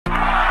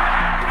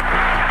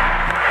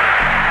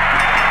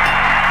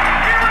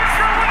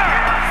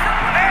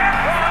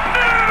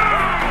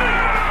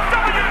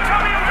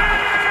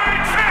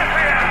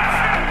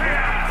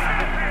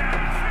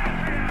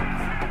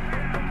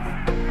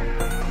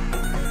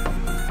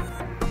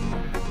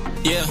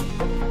Yeah.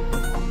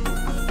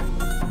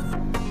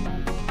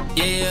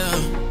 Yeah.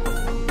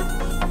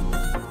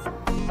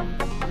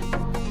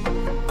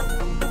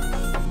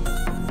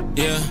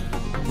 Yeah.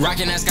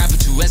 Rockin' that sky for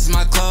 2S in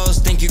my clothes.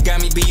 Think you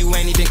got me, but you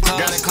ain't even close.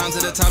 Gotta climb to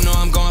the top, know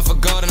I'm going for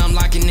gold. And I'm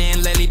locking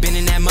in, lately been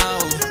in that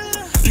mode.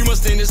 You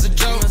must think this a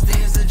joke.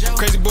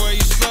 Crazy boy,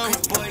 you slow.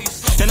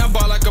 And I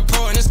ball like a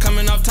pro, and it's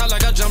coming off top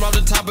like I jumped off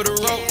the top of the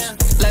rope.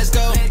 Let's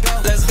go,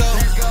 let's go,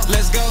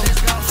 let's go,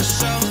 for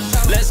sure.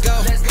 Let's go,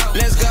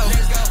 let's go.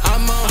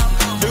 I'm on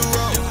the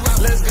road.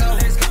 Let's go,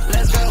 let's go,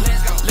 let's go,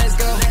 let's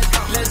go,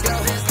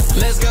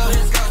 let's go,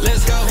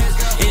 let's go.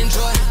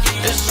 Enjoy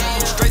the show.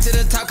 Straight to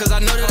the top, cause I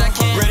know that I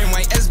can. Red and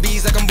white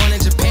SBs like I'm born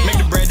in Japan.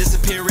 Make the bread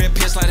disappear, red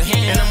piss like a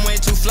hand. And I'm way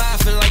too fly, I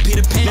feel like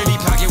Peter Pan. Maybe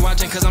pocket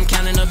watching, cause I'm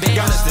counting a band.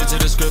 Gotta stick to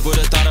the script,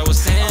 would've thought I was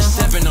saying.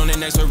 Stepping on the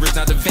next with wrist,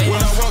 not the van.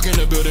 When I walk in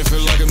the building,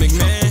 feel like a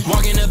McMahon.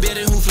 Walk in the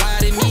building, who fly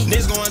at me?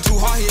 Niggas going too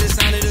hard, hear the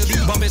sound of the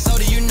beat. Bumping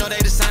soda, you know they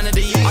the sign of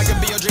the year. I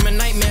could be your dream at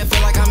nightmare,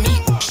 feel like I'm me.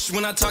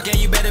 When I talk, yeah,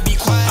 you better be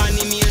quiet. I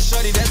need me a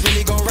shorty that's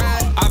really gon'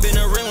 ride. I've been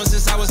a real one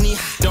since I was knee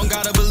high. Don't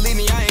gotta believe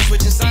me, I ain't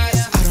switching sides.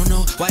 I don't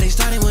know why they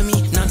started with me.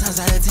 9 times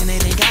out of 10,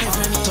 they got it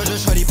from me. Told your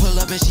shorty pull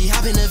up and she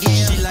hop in the V.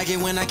 She like it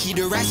when I keep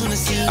the racks on the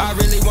scene. I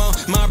really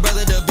want my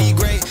brother to be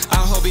great.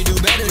 I hope he do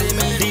better than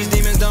me. These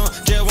demons don't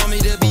just want me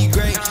to be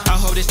great. I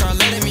hope they start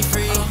letting me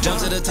free.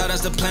 Jump to the top,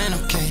 that's the plan,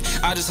 okay.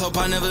 I just hope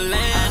I never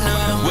land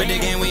up. With the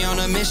game, we on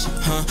a mission,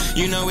 huh?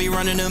 You know we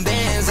running them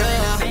bands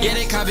up. Yeah,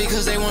 they copy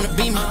cause they wanna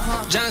be me.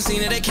 John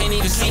Cena, they can't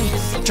even see me.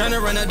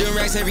 Tryna run up them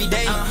racks every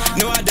day.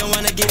 No, I don't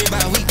wanna get it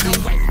by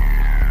weekly.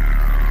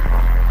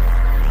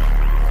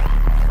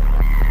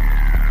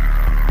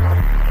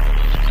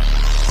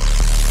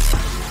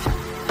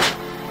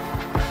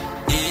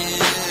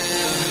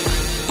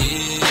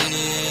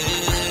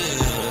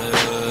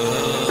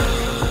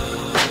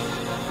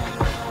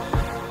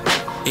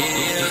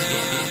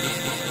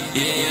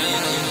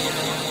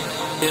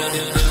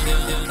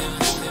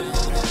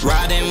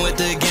 Riding with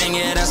the gang,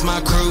 yeah, that's my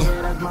crew.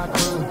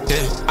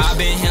 Yeah, I've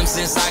been him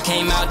since I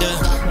came out the.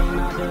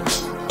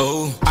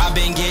 Oh, I've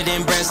been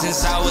getting bread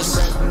since I was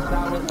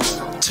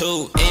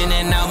 2. In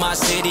and out my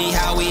city,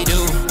 how we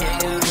do?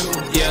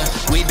 Yeah,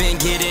 we been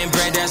getting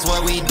bread, that's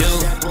what we do.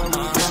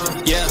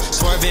 Yeah,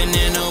 swerving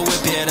in a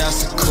whip, yeah,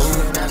 that's cool.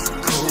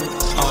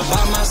 All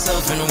by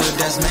myself in a whip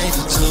that's made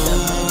for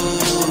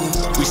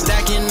 2. We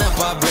stacking up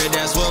our bread,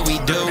 that's what we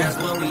do.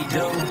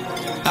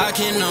 I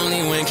can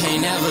only win,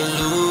 can't never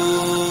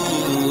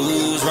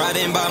lose.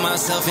 Riding by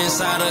myself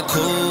inside a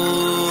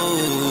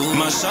coupe.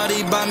 My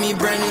shawty bought me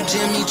brand new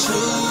Jimmy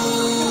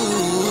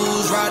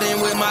Choos.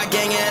 Riding with my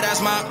gang, yeah,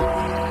 that's my